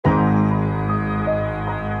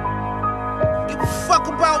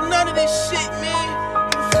about none of this shit, man.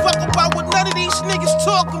 Fuck about what none of these niggas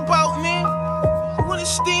talk about, man. You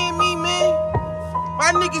understand me, man?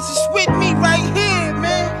 My niggas is with me right here,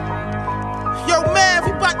 man. Yo, M.A.V,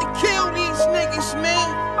 we about to kill these niggas, man.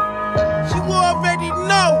 You already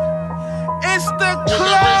know. It's the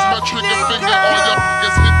club, nigga.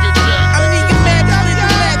 I'm nigga mad, I live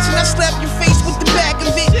the match, and I slap your face with the back of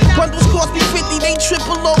it. Bundles cost me 50, they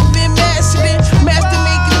triple over in accident. Master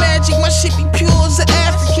making magic, my shit be pure as an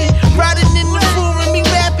African. Riding in the foreign, me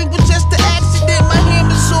rapping with just the accident. My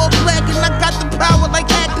hammers all black, and I got the power like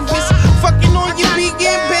activists. Fucking on your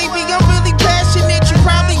begin, baby, I'm really passionate. You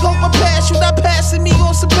probably hope I pass you, not passing me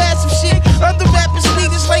on some passive shit. Other rappers lead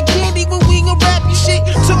us like candy when we gon' rap your shit.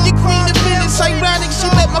 Took your queen to Venice, ironic, she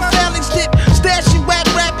let my phalanx dip. Stashing whack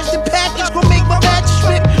rappers, the package gon' make my mattress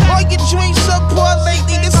rip. All your joints up poor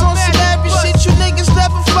lately, this on some average shit. You niggas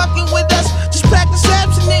never fucking with us, just practice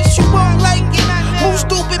abstinence, you won't like it. Move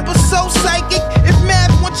stupid but so psychic. If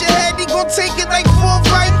M.A.V want your head, he gon' take it like 4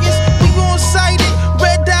 Vikings. We gon' sight it,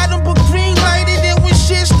 red dot him but green lighted. And when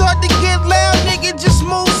shit start to get loud, nigga, just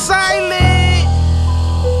move silent.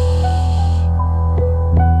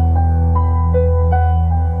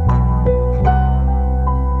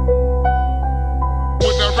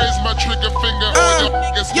 Trigger finger on your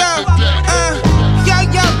niggas get the deck.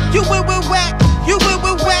 Yo, you went with whack, you went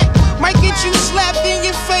with whack. Might get you slapped in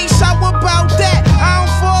your face, how about that? I don't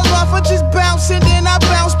fall off, I just bounce and then I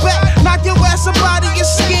bounce back. Knock your ass up out of your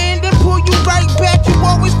skin, then pull you right back. You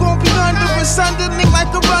always gon' be under us, underling like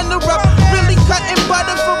a runner-up. Really cutting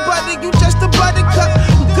butter for butter, you just a buttercup.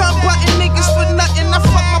 Gun button niggas for nothing, I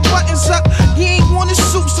fuck my buttons up. You ain't want a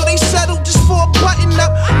suit, so they settle just for a button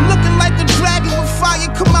up. Looking like a dragon with fire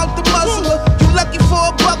come out the muzzler. You lucky for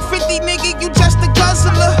 $1.50, nigga, you just a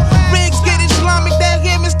guzzler. Rigz get Islamic, that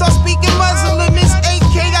him and start speaking Muslim. It's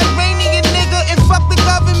AK, Iranian nigga, and fuck the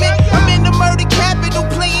government. I'm in the murder capital,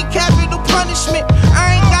 playing capital punishment.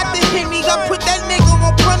 I ain't got the Henny, I put that nigga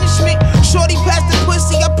on punishment. Shorty past the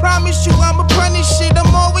pussy, I promise you I'ma punish it.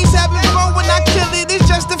 I'm always having fun when I kill it, it's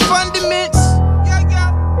just the fundaments.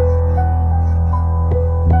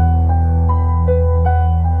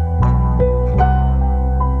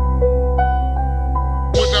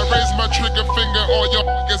 Trigger finger, all your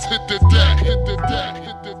niggas hit the deck, hit the deck,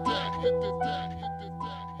 hit the deck, hit the deck, hit the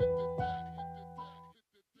deck.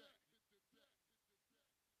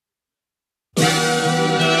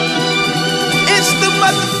 It's the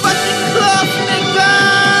motherfucking club, nigga.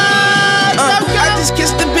 I just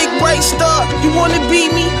kissed the big bright star. You wanna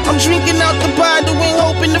beat me? I'm drinking out the bottle and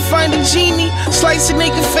hoping to find a genie. Slice a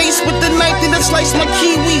nigga face with the knife that I slice my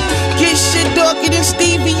kiwi. Get shit darker than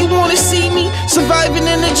Stevie, you wanna see me? Surviving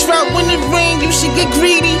in the drought when it rain, you should get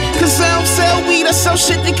greedy. Cause I don't sell weed, I sell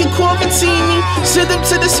shit that can quarantine me. Send them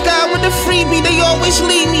to the sky with a freebie, they always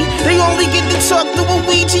leave me. They only get to talk to a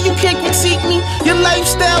Ouija, you can't critique me. Your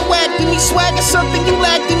lifestyle whacked me, swagger something you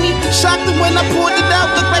lacked in me. Shocked that when I poured it out,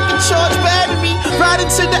 looked like a charged battery. Riding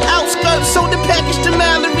to the outskirts, sold the package to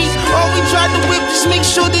Mallory. All we tried to whip, just make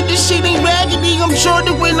sure that this shit ain't raggedy. I'm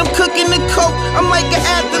Jordan when I'm cooking the coke, I'm like an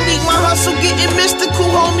athlete. My hustle getting mystical,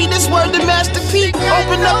 homie, this word the Master P.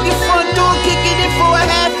 Open up your front door, kick it in for a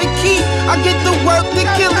half a key. I get the work, the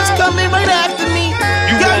killers coming right after me.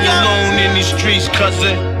 You all alone in these streets,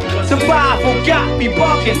 cousin. Survival got me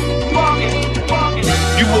bugging.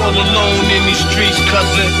 You all alone in these streets,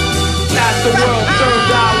 cousin. As the world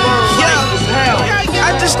turned, I learned life is hell.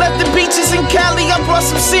 I just left the beaches in Cali, I brought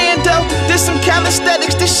some sand though. Did some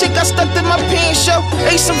calisthenics, this shit got stuck in my pants, yo.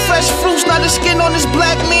 Ate some fresh fruits, now the skin on this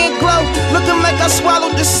black man glow. Looking like I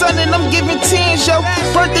swallowed the sun and I'm giving tans, yo.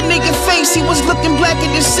 Burnt the nigga face, he was looking blacker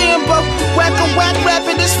than Sambo. Whack a whack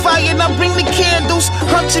rapping this fire and I bring the candles.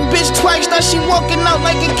 Humped your bitch twice, now she walking out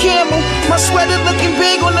like a camel. My sweater looking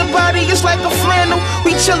big on the body, it's like a flannel.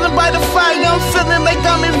 We chilling by the fire, I'm feeling like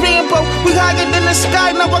I'm in Rambo. We higher than the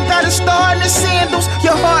sky, now I got a star in the sandals.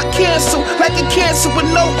 Your heart cancel, like a cancer with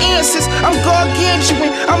no answers. I'm gargantuan,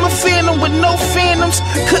 I'm a phantom with no phantoms.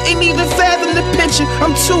 Couldn't even fathom the picture,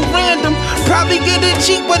 I'm too random. Probably get a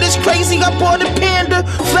Jeep, but it's crazy, I bought a Panda.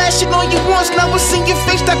 Flashing on you once, now it's in your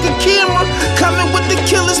face like a camera. Coming with the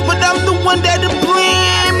killers, but I'm the one that'll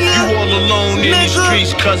blame you. You all alone in these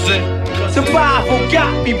streets, cousin. Survival got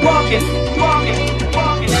me bugging.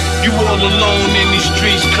 You all alone in these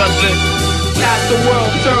streets, cousin. As the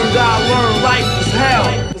world turned, I learned life was hell.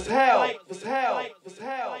 Was hell. Was hell. Was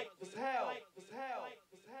hell. Was hell. Was hell.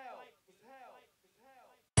 Was hell.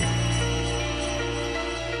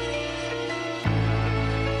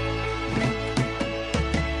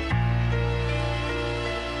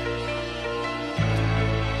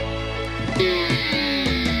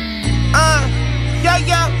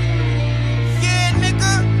 Yeah.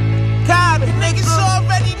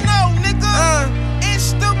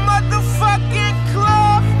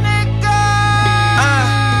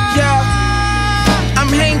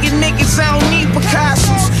 cause I don't need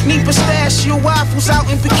Picasso's. Need pistachio waffles out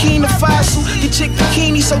in Burkina Faso. Your chick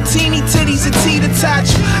bikini so teeny titties and tea to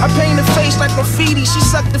touch you. I paint her face like graffiti, she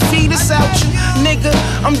suck the fetus out you. Nigga,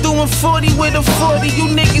 I'm doing 40 with a 40.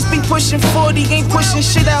 You niggas be pushing 40, ain't pushing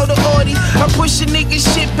shit out of Audi. I push a nigga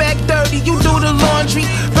shit back dirty, you do the laundry.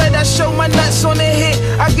 Bet I show my nuts on the hit,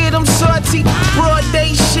 I get them salty. Broad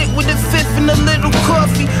day shit with a fifth and a little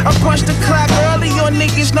coffee. I punch the clock early on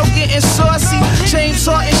niggas, no getting saucy. James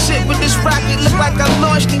Harden shit with this rocket, look like I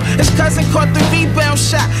launched him. His cousin caught the rebound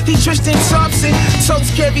shot, he Tristan Thompson.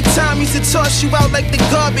 Toast every time he's to toss you out like the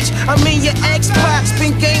garbage. I'm in your Xbox,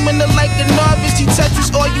 been gaming her like a novice. He touches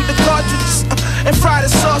all you the cartridges and fry the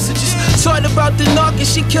sausages. Taught about the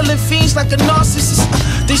narcissist, she killing fiends like a narcissist.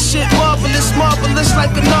 This shit marvelous, marvelous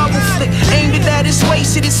like a novel flick. Aimed it at his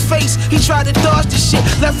waist, hit his face. He tried to dodge the shit.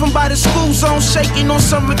 Left him by the school zone, shaking on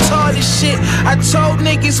some retarded shit. I told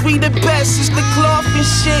niggas we the best, it's the cloth and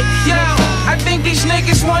shit. Yo, I think these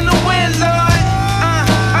niggas wanna win, Lord.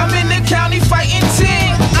 I'm in the county fighting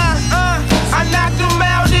team. I knocked them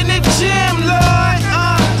out in the gym, Lord.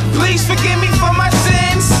 Please forgive me for my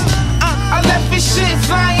sins. I left this shit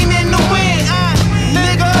flying in the wind.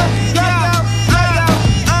 Nigga,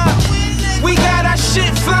 we got our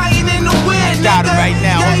shit flying in the wind. I got it right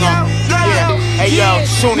now, hold on. Yeah. Hey yo,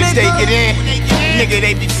 soon as they get in, nigga,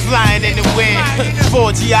 they be flying in the wind.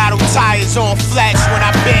 4 Giotto tires on flats when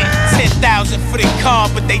I bend. 10,000 for the car,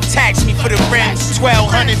 but they tax me for the rims.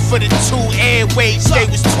 1,200 for the 2 airways, they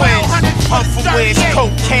was twins. I'm from where it's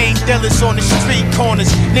cocaine dealers on the street corners.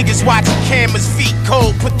 Niggas watching cameras, feet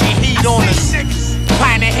cold, put the heat on us.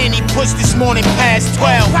 Pint of Henny pushed this morning past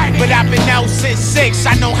 12, but I've been out since 6,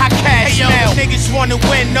 I know how cash smell. Niggas wanna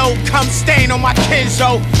win, no, come stain on my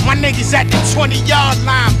Kenzo. My niggas at the 20-yard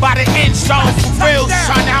line by the end zone. For real,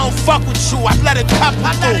 son, I don't fuck with you, I let a couple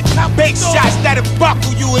through. Big shots that'll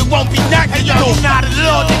buckle you, it won't be nothing, yo. Not a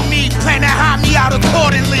lord than me, plan to hide me out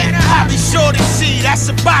accordingly. I'll be sure to see, that's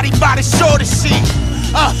a body by the shore to see.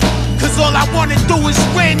 Cause all I wanna do is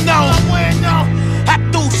win, no. I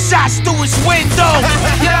threw shots through his window.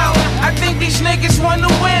 Yo, I think these niggas wanna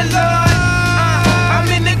win, Lord. I'm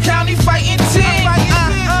in the county fighting team.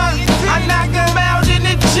 I knocked them out in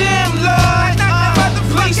the gym, Lord.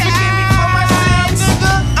 Please forgive me for my sins.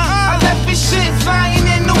 I left this shit flying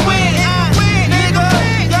in the wind. Nigga,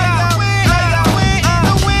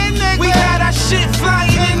 we got our shit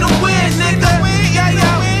flying in the wind, nigga.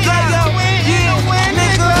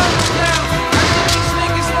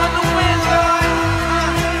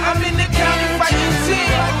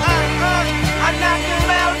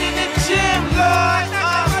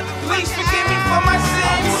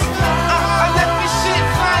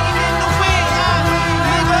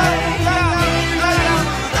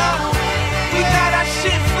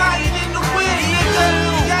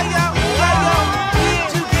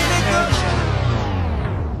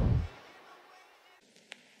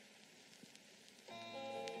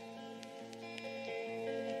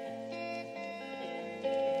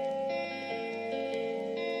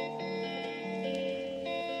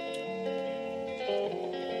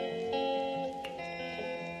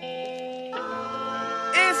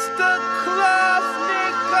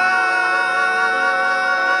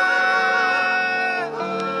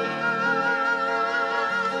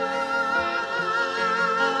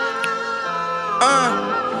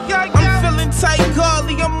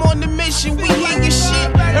 We hear your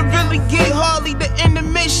shit and really get Harley the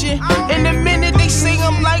intermission. In a minute they say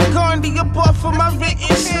I'm like Gandhi apart from my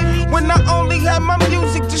writtens. When I only had my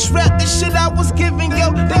music, just rap the shit I was giving.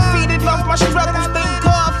 Yo, they feeding off my struggles, thank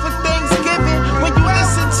God for Thanksgiving. When you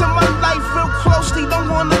listen to my life real closely, don't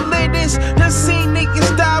wanna live this. Done seen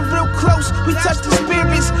niggas die real close, we touch the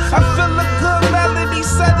spirits. I feel a good melody,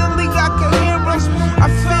 suddenly I can hear them. I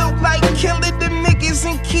feel like killing them niggas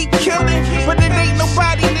and keep killing, but it ain't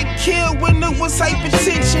nobody to kill when it was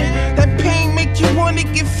hypertension. That pain make you wanna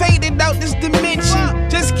get faded out this dimension.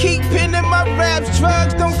 Just keep pinning my raps,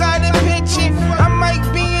 drugs don't got a pension. I might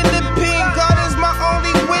be in the pen, God is my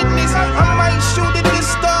only witness. I might shoot at the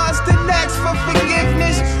stars, then ask for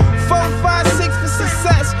forgiveness. 4, 5, 6 for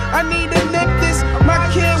success, I need to nip this. My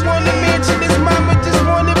kid wanna mention his mama just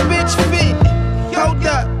want a bitch fit.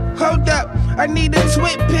 Hold up, I need a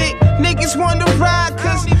twit pick. Niggas wanna ride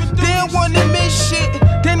cause they don't wanna miss shit.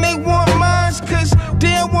 Then they want mines cause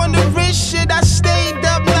they don't wanna risk shit. I stayed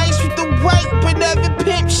up nice with the white but never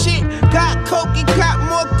pimp shit. Got coke and got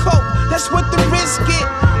more coke, that's what the risk get.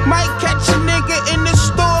 Might catch a nigga in the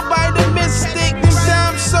store by the mystic. This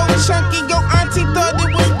time so chunky, your auntie thought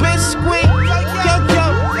it was Biscuit.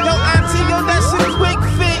 Yo auntie, yo that's a quick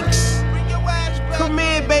fix. Come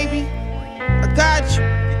here baby, I got you.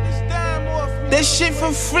 That shit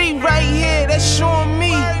for free right here, that's on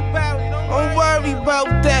me. Don't worry about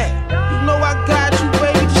that. You know I got you,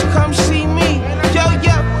 baby, just come see me. Yo,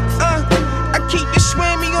 I keep the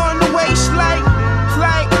swimmy on the waist like,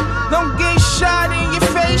 don't get shot in your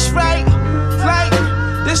face, right? Like,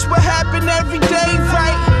 this what happen every day,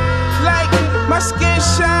 right? Like, my skin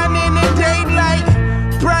shine in the daylight,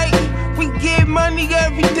 bright. We get money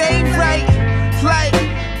every day, right? Like,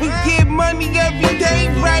 we get money every day,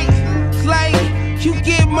 right? Like, you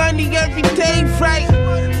get money every day, right?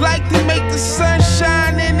 Like to make the sun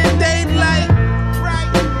shine in the daylight.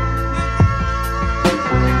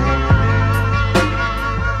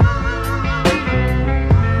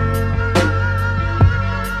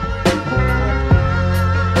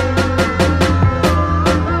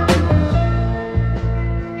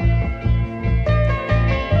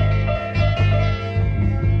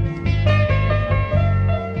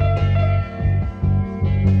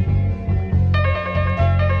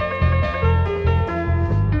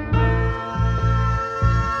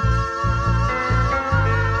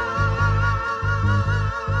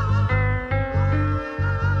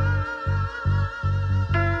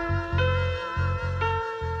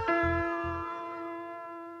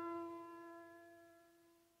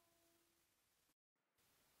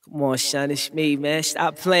 Come on, son, it's me, man.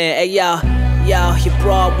 Stop playing. Hey, yo, your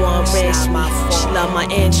broad one rinse me. She love my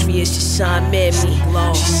entry, it's just Sean met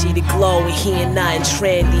me. She see the glow and he ain't nothing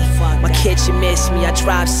trendy. My kitchen miss me, I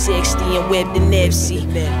dropped 60 and whipped the Nipsey.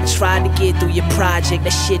 I tried to get through your project,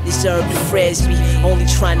 that shit deserved the frisbee. Only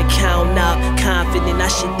trying to count up, confident I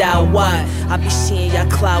should doubt what. I be seeing y'all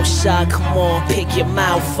clout shot, come on, pick your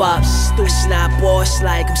mouth up. It's not boss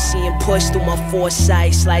like I'm seeing push through my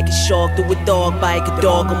foresights like a shark through a dog bite, a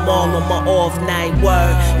dog I'm all on my off night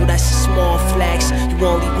word. Yo, that's a small flex. You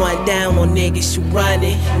only run down on niggas who run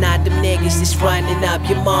it, not them niggas that's running up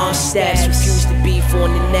your mom's steps. Refuse to beef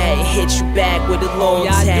on the net and hit you back with a long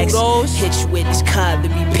text. Hit you with this cutlery,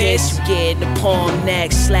 piss you get in the palm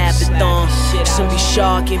next, slap it on. Some be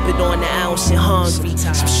sharking, but on the ounce and hungry.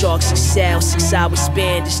 Some sharks excel, 6 hours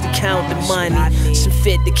span just to count the money. Some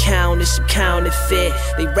fit the counters, some counterfeit.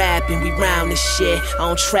 They rapping, we round this shit. I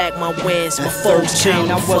don't track my wins, my folks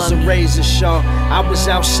count. I wasn't razor sharp. I was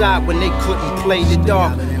outside when they couldn't play the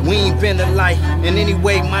dark. We ain't been alike in any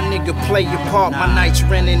way, my nigga, play your part. My nights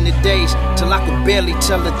ran in the days till I could barely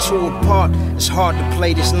tell the two apart. It's hard to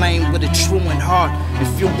play this lane with a truant heart. In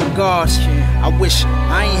few regards, I wish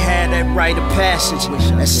I ain't had that rite of passage.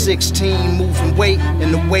 At 16, moving weight,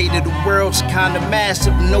 and the weight of the world's kinda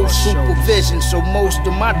massive, no supervision. So most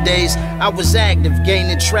of my days, I was active,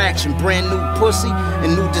 gaining traction, brand new pussy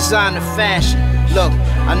and new designer fashion. Look,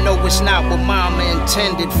 I know it's not what mama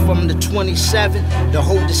intended. From the 27, the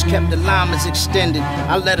holders kept the llamas extended.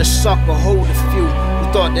 I let a sucker hold a few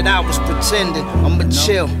who thought that I was pretending. I'ma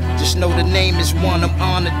chill, just know the name is one I'm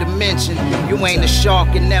honored to mention. You ain't a shark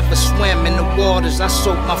and never swim in the waters, I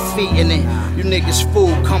soak my feet in it. You niggas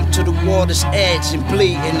fool, come to the water's edge and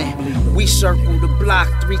bleed in it. We circle the block,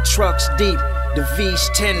 3 trucks deep. The V's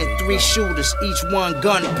 10 and 3 shooters, each one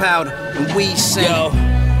gunpowder, and we sing.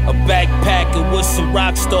 A backpacker with some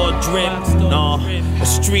rock star drip. Nah, a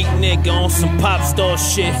street nigga on some pop star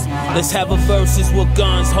shit. Let's have a versus with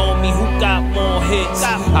guns, homie. Who got more hits?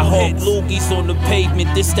 I hawk loogies on the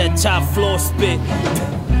pavement. This that top floor spit.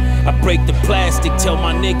 I break the plastic, tell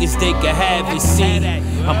my niggas they can have it. See,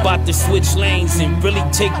 I'm about to switch lanes and really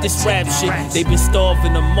take this rap shit. They been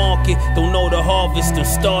starving the market, don't know the harvest done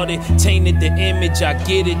started. Tainted the image, I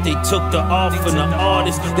get it. They took the art from the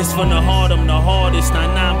artist. This from the heart, I'm the hardest.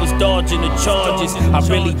 9-9 was dodging the charges. I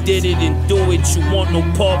really did it and do it. You want no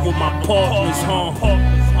part with my partners, huh?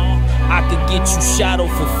 I could get you shot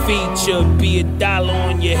off a feature, be $1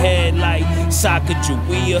 on your head like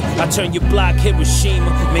Sacagawea. I turn your block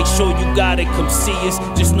Hiroshima, make sure you got it, come see us.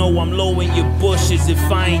 Just know I'm low in your bushes if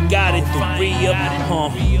I ain't got it, the re-up, huh?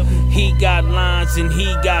 He got lines and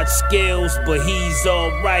he got skills, but he's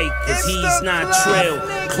alright, cause he's not trail.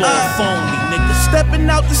 Cloth only, nigga. Stepping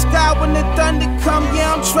out the sky when the thunder come,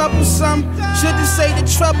 yeah, I'm troublesome. Shouldn't say the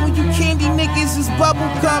trouble, you candy niggas is bubble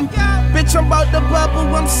gum. Bitch, I'm about to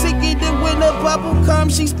bubble, I'm sicker than when a bubble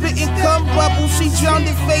comes. She spitting cum bubbles, she drowned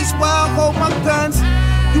in face while I hold my guns.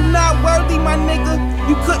 You not worthy, my nigga.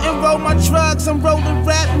 You couldn't roll my drugs. I'm rolling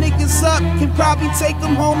rap niggas up. Can probably take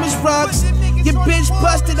them home as rugs. Your bitch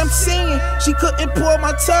busted, I'm seeing. She couldn't pour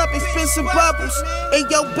my tub, expensive bubbles. Hey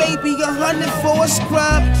yo, baby, 100 for a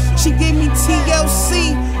scrub. She gave me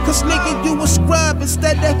TLC, cause nigga, you a scrub.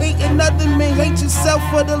 Instead of hating other men, hate yourself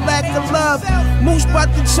for the lack of love. Mooch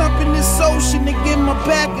bout to jump in this ocean and get my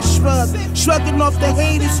back and shrug. Shrugging off the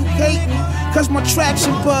haters who hate me, cause my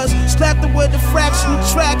traction buzz. Slapped her with a fraction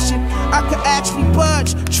of traction. I could actually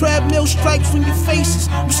budge. Treadmill stripes on your faces,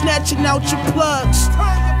 I'm snatching out your plugs.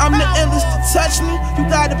 I'm the illest to touch me, you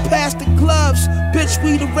gotta pass the gloves. Bitch,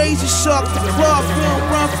 we the razor shark, the cloth, we don't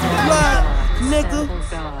run from blood, nigga.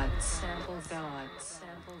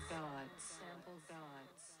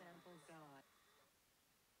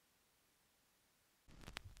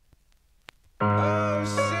 Oh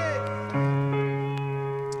shit.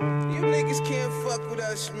 You niggas can't fuck with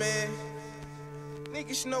us, man.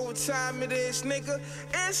 Niggas know what time it is, nigga.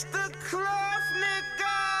 It's the cloth, nigga.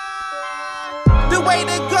 The way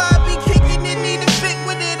that God be kicking it, need to fit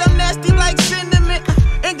with it. I'm nasty like cinnamon.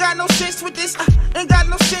 Ain't got no sense with this. Ain't got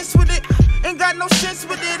no sense with it. Ain't got no sense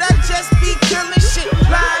with it. I just be killing shit.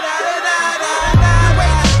 La da da da da da. The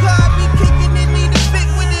way that God be kicking it, need to fit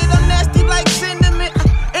with it. I'm nasty like cinnamon.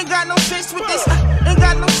 Ain't got no sense with this. Ain't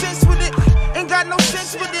got no sense with it. Ain't got no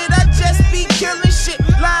sense with it. I just be killing shit.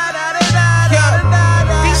 La da da da da da.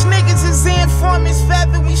 These niggas is informants.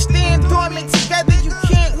 Forever we stand dormant together. You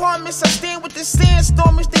can't harm us. I stand with the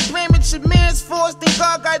sandstormers. They blame it your man's force. Think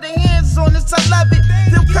God got their hands on us. I love it.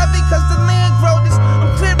 Feel covered cause the land grows.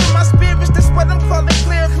 I'm clearing my spirits. That's what I'm calling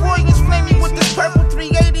clairvoyance. Flaming with this purple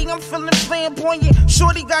 380. I'm feeling flamboyant.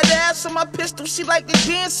 Shorty got the ass on my pistol. She like to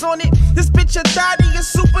dance on it. This bitch a thotty, a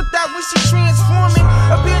super thought when she transforming.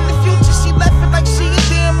 Up in the future, she left it like she a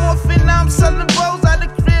damn orphan. Now I'm selling bowls out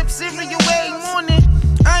of crib, cereal every morning.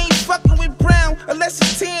 I ain't fucking with Brown unless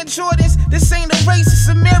it's 10 Jordans. This ain't a race, it's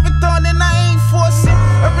a marathon and I ain't forcing.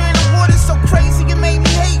 I ran the water so crazy, it made me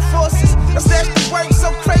hate forces. I slashed the work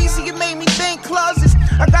so crazy, it made me think closets.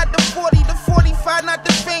 I got the 40, the 45, not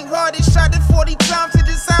the faint hearted. Shot it 40 times in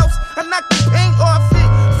this house, I knocked the paint off it.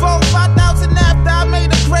 4,000, 5,000 after I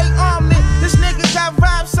made a great omelet. This nigga got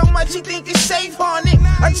robbed so much he think it's safe on it.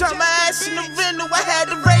 I dropped my ass in the window, I had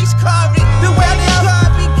the race car it. The way that God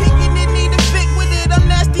be kicking it, need to fit with it. I'm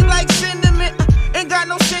nasty like cinnamon. Ain't got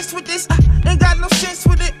no sense with this. Ain't got no sense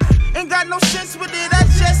with it. Ain't got no sense with it. I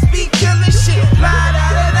just be killing shit. La da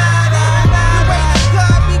da da da da. The way that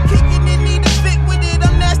God be kicking it, need to fit with it.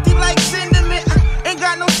 I'm nasty like cinnamon. Ain't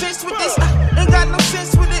got no sense with this. Ain't got no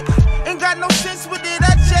sense with it. Ain't got no sense with it.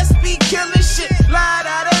 I just be killing shit. La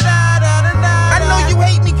da da da da da da. I know you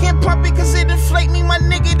hate me, can't pump it cause it inflate me, my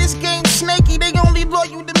nigga. This game snaky. They only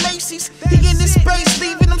loyal to Macy's. He in this space,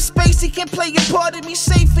 leaving them space. He can't play a part of me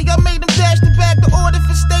safely. I made him dash the bag to order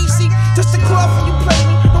for Stacy. Just the cloth when you play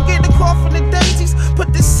me. Don't get the call from the daisies.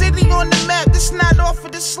 Put the city on the map. This not off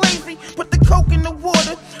of the slavery. Put the coke in the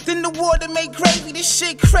water. Then the water make gravy. This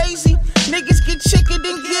shit crazy. Niggas get chicken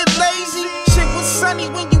then get lazy. Shit was sunny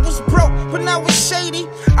when you was broke, but now it's shady.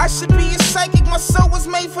 I should be a psychic. My soul was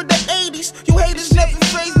made for the 80s. You haters never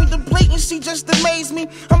phase me. The blatancy just amazed me.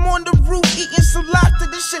 I'm on the roof eating some lobster.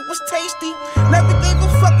 This shit was tasty. Never gave a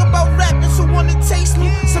fuck about rappers who wanna taste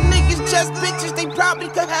me. Some niggas just bitches. They probably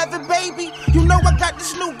could have a baby. You know I got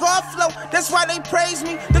this new God flow. That's why they praise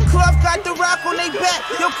me. The club got the rock on their back.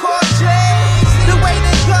 Yo, call Jay. The way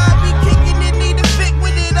that God be kicking it, need to fit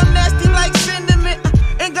with it. I'm nasty like cinnamon.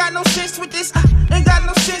 Ain't got no sense with this. Ain't got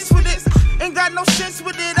no sense with it. Ain't got no sense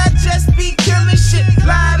with it. I just be killing shit.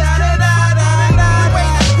 La da da da da da. The way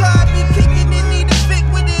that God be kicking it, need to fit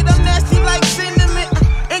with it. I'm nasty like cinnamon.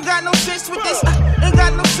 Ain't got no sense with this. Ain't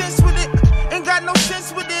got no sense with it. Ain't got no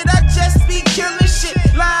sense with it. I just be killing shit.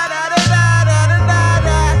 La da da da da da da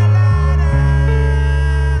da.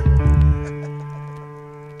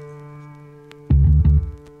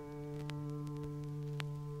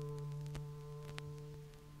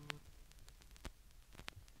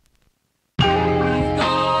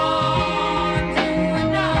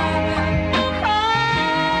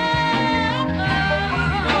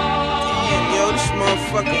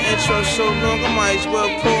 Fucking intro so long, I might as well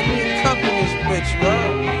pull me a cup in this bitch, bro.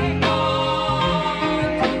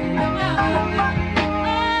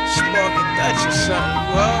 Spark a Dutch or something,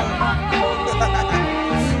 bro.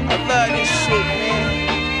 I love this shit, man.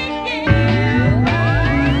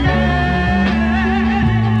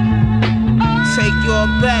 Take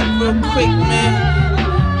y'all back real quick, man.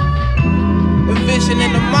 A vision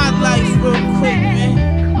into my life real quick, man.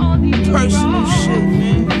 Personal shit,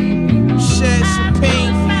 man. Shed some pain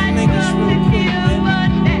for you niggas real quick,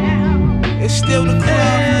 man. It's still the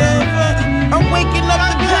club, love. I'm waking up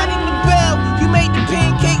to patting the bell. You made the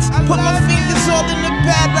pancakes, put my fingers all in the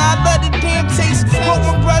batter. I love the damn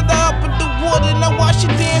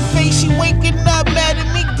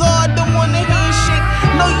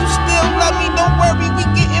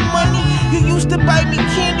buy me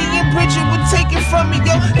candy and Bridget would take it from me,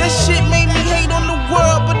 yo. That shit made me hate on the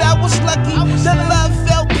world, but I was lucky. The love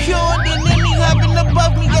felt pure than any heaven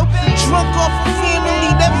above me, yo. Drunk off of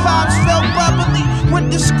family, that vibes felt bubbly.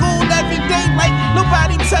 Went to school every day like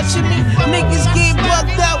nobody touching me. Niggas get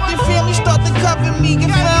bugged out, then family start to cover me.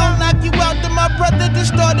 If I don't knock you out, then my brother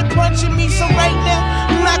just started punching me. So right now,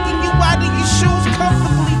 I'm knocking you out of your shoes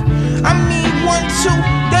comfortably. I mean 1, 2,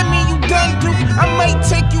 that mean you done do. I might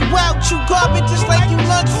take you out, you garbage just like you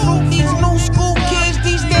lunch fruit. These new school kids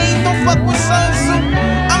these days don't fuck with Sun Tzu.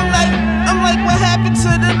 I'm like, what happened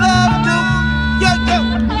to the love, dude? Yo,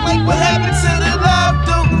 I'm like, what happened to the love,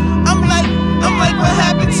 dude? I'm like, what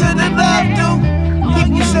happened to the love, dude?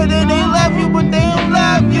 People say that they love you, but they don't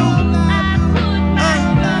love you.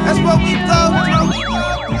 That's what we go through.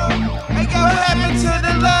 Hey, yo, what happened to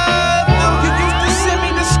the love, dude? You used to send me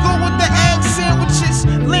to school with the egg sandwiches.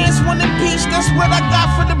 Lance on the beach, that's what I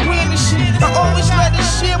got for the brandishing. I always let it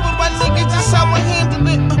share with my niggas, that's how I handle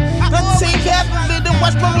it. I take half of it and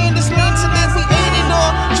watch my man dismantle it. We ate it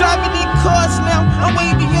all, driving in cars now, I'm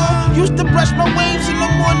wavy on. Used to brush my waves in the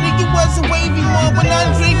morning, you wasn't wavy more. When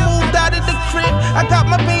Andre moved out of the crib, I got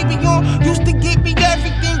my baby on. Used to give me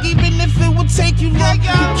everything, even if it would take you long.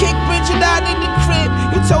 You kicked Bridget out of the crib,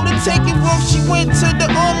 you told her take it wrong. She went to the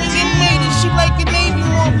army and made it, she like a Navy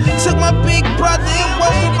mom. Took my big brother, it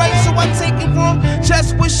wasn't right, so I take it wrong.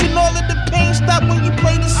 Just wishing all of the pain stopped when you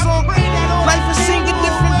play the song. Life is singing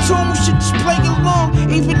different tune, you should just play along.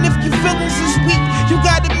 Even if your feelings is weak, you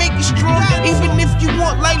gotta make it strong. Even if you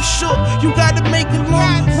want life short, you gotta make it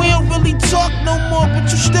long. We don't really talk no more, but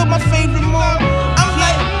you still my favorite mom. I'm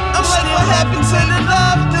like, what happened to the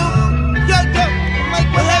love, dude? Yo, I'm like,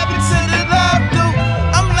 what happened to the love, dude?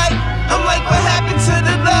 I'm like, what happened to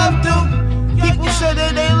the love, dude? People say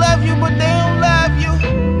that they love you, but they don't love you.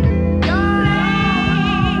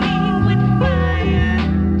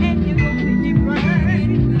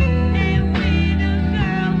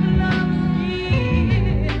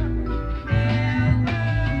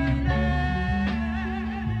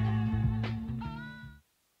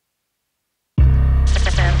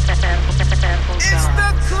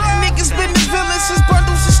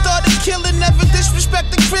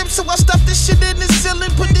 So I stuffed this shit in the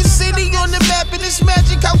ceiling, put this city on the map, and it's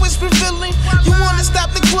magic how it's revealing. You wanna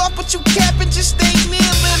stop the clock, but you capping, just stay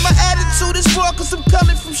kneeling. My attitude is raw, cause I'm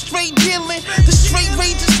coming from straight dealing. The straight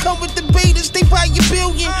rages come with the betas, they buy your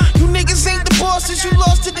billion. You niggas ain't the bosses, you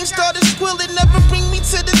lost it and started squilling. Never bring me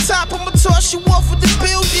to the top, I'ma toss you off with the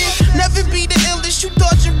building. Never be the illest, you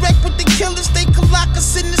thought you wrecked with the killers. They can lock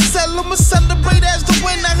us in the cell, I'ma celebrate as the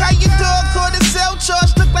winner. How your dog caught a cell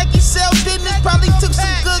charge, look like he sell dinners. Probably took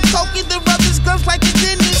some good coke in the rubber's guns like a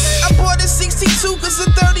dentist. I bought a 62 cause a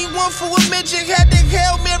 31 for a midget. Had the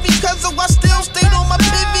Hail Mary cause I still stayed on my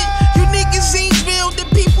pivot. You niggas ain't real, the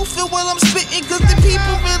people feel while I'm spitting, cause the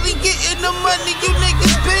people really getting the money, you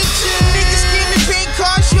niggas bitches. Niggas screaming pink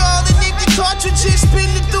cars, y'all, and nigga cartridges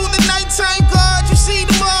spinning through the nighttime guard. You see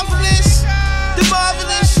the marvelous, the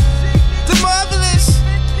marvelous, the marvelous,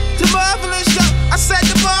 the marvelous, yo, I said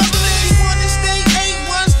the marvelous. You wanna stay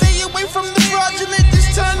A1, stay away from the fraudulent.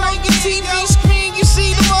 Just turn on your TV screen, you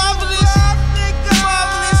see the marvelous, the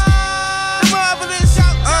marvelous, the marvelous, yo,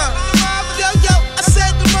 I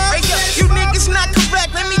said the marvelous. Hey, yo, you niggas not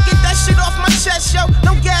correct, let me get that shit off my chest, yo.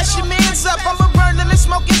 Don't gas your mans up, I'ma burn them and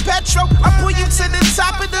smoking petrol. I pull you to the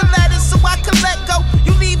top of the ladder so I can let go.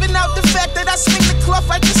 You leaving out the fact that I swing the cloth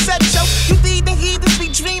like a set show. You leading heathens be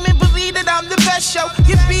dreaming, believe that I'm the best show.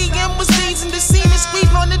 Your BM was leading the scene and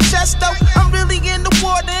squeezing on the chest though. I'm really in the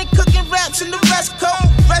water and cooking raps in the West Coast.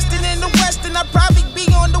 Resting in the West and I'd probably be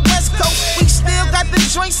on the West Coast. We still got the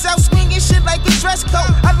joints out swinging shit like a dress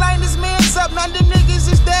code. I line this man's up, now the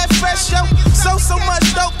niggas is dead fresh, yo. So much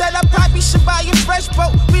dope that I probably should buy a fresh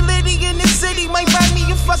boat. We litty in the city, might buy me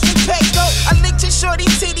a fucking pet goat. I licked your shorty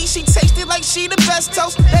titty, she tasted like she the best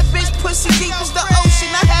toast. That bitch pussy deep as the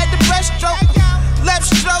ocean, I had the breaststroke. Left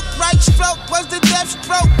stroke, right stroke, was the death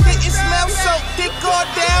stroke. Didn't smell so dick all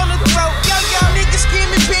down the throat. Yo, niggas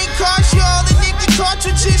screaming pink cars, y'all, and nigga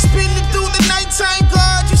cartridges spinning through the nighttime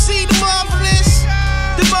guard. You see the marvelous,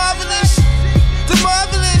 the marvelous, the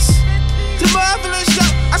marvelous, the marvelous, yo,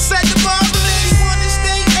 I said the marvelous. You wanna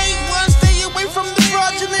stay A1, stay away from the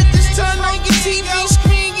fraudulent. Just turn on your TV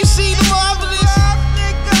screen, you see the marvelous,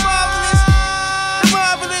 the marvelous, the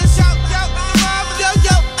marvelous,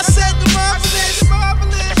 yo, I said the marvelous.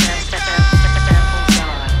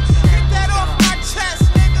 Get that off my chest,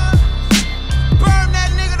 nigga. Burn that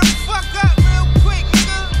nigga the fuck up real quick,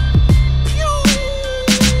 nigga.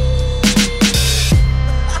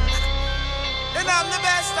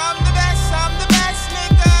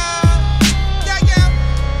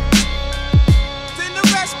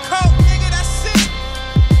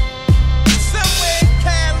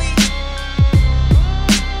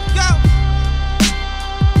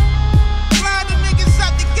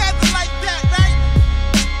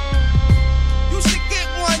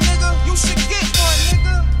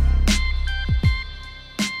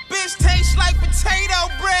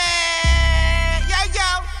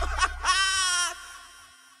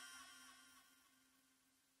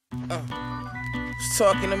 just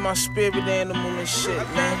talking to my spirit animal and shit,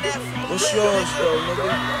 man. What's yours, though, nigga?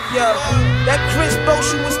 Yo, that Chris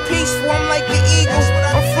Boshi was peaceful, I'm like an eagle.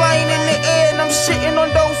 I'm flying in the air and I'm shitting on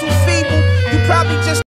those who feeble. You probably just